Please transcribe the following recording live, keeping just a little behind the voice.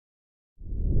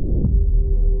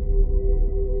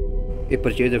A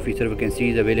purchase officer vacancy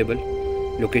is available.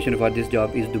 Location for this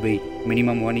job is Dubai.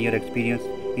 Minimum 1 year experience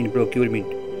in procurement.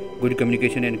 Good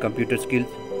communication and computer skills.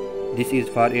 This is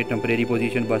for a temporary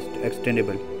position but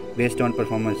extendable based on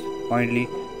performance. Kindly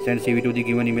send CV to the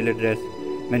given email address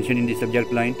mentioned in the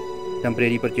subject line.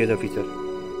 Temporary purchase officer.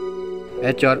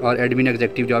 HR or admin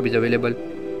executive job is available.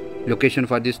 Location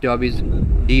for this job is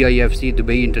DIFC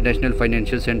Dubai International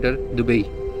Financial Center, Dubai.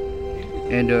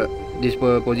 And this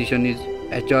position is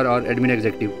HR or admin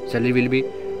executive. Salary will be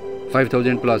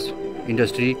 5,000 plus.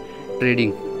 Industry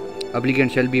trading.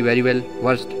 Applicant shall be very well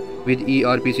versed with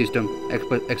ERP system,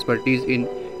 expertise in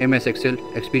MS Excel,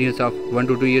 experience of 1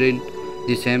 to 2 years in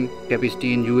the same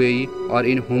capacity in UAE or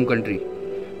in home country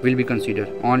will be considered.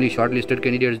 Only shortlisted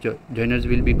candidates joiners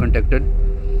will be contacted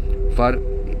for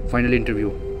final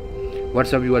interview.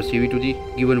 WhatsApp your CV to the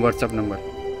given WhatsApp number.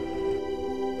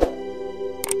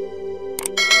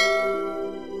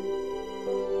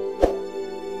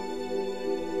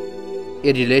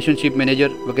 A relationship manager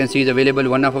vacancy is available.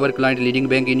 One of our client leading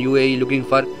bank in UAE looking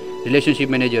for relationship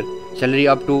manager. Salary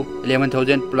up to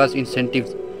 11,000 plus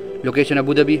incentives. Location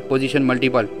Abu Dhabi. Position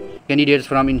multiple. Candidates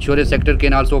from insurance sector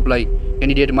can also apply.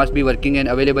 Candidate must be working and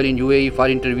available in UAE for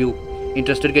interview.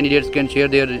 Interested candidates can share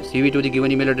their CV to the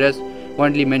given email address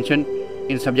currently mentioned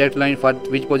in subject line for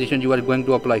which position you are going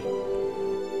to apply.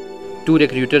 2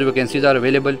 recruiter vacancies are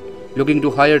available. Looking to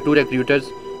hire 2 recruiters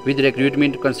with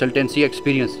recruitment consultancy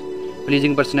experience.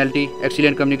 Pleasing personality,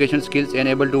 excellent communication skills and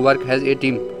able to work as a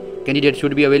team. Candidates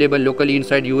should be available locally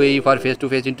inside UAE for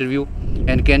face-to-face interview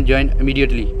and can join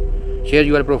immediately. Share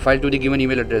your profile to the given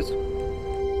email address.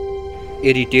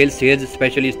 A retail sales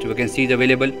specialist vacancy is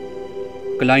available.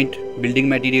 Client building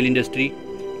material industry.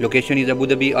 Location is Abu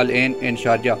Dhabi, Al Ain and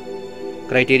Sharjah.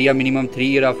 Criteria minimum 3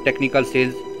 years of technical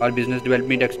sales or business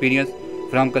development experience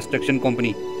from construction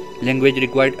company. Language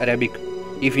required Arabic.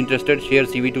 If interested, share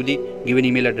CV to the given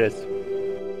email address.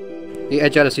 A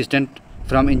HR assistant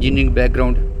from engineering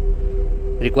background.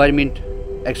 Requirement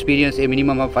experience a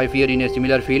minimum of 5 years in a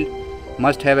similar field.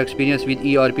 Must have experience with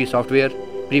ERP software.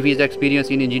 Previous experience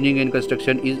in engineering and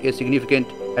construction is a significant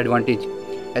advantage.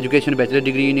 Education bachelor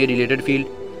degree in a related field.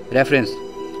 Reference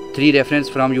 3 reference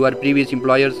from your previous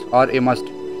employers are a must.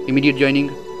 Immediate joining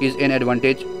is an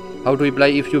advantage. How to apply?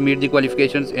 If you meet the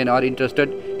qualifications and are interested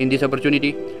in this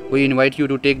opportunity, we invite you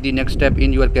to take the next step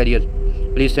in your career.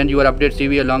 Please send your update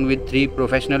CV along with 3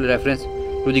 professional reference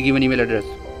to the given email address.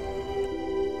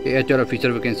 A HR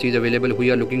officer vacancy is available.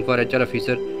 We are looking for HR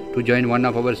officer to join one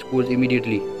of our schools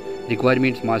immediately.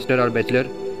 Requirements master or bachelor,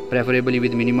 preferably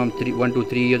with minimum 1 to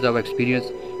 3 years of experience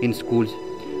in schools.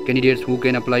 Candidates who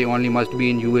can apply only must be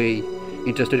in UAE.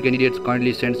 Interested candidates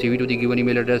kindly send CV to the given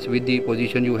email address with the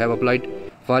position you have applied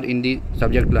for in the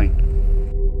subject line.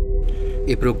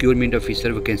 A procurement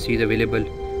officer vacancy is available.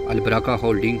 Al Baraka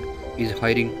Holding is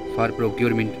hiring for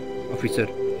procurement officer.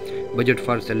 Budget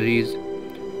for salary is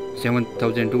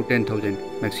 7,000 to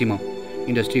 10,000 maximum.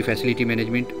 Industry facility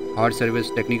management, hard service,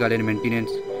 technical and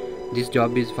maintenance. This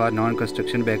job is for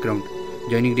non-construction background.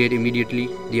 Joining date immediately.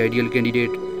 The ideal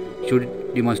candidate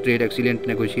should demonstrate excellent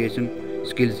negotiation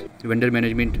skills, vendor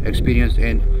management experience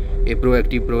and a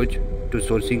proactive approach to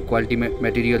sourcing quality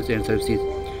materials and services.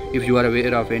 If you are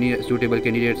aware of any suitable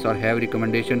candidates or have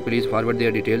recommendation, please forward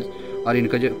their details or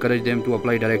encourage them to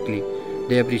apply directly.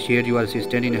 They appreciate your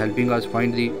assistance in helping us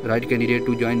find the right candidate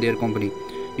to join their company.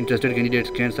 Interested candidates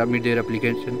can submit their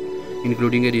application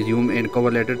including a resume and cover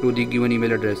letter to the given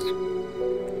email address.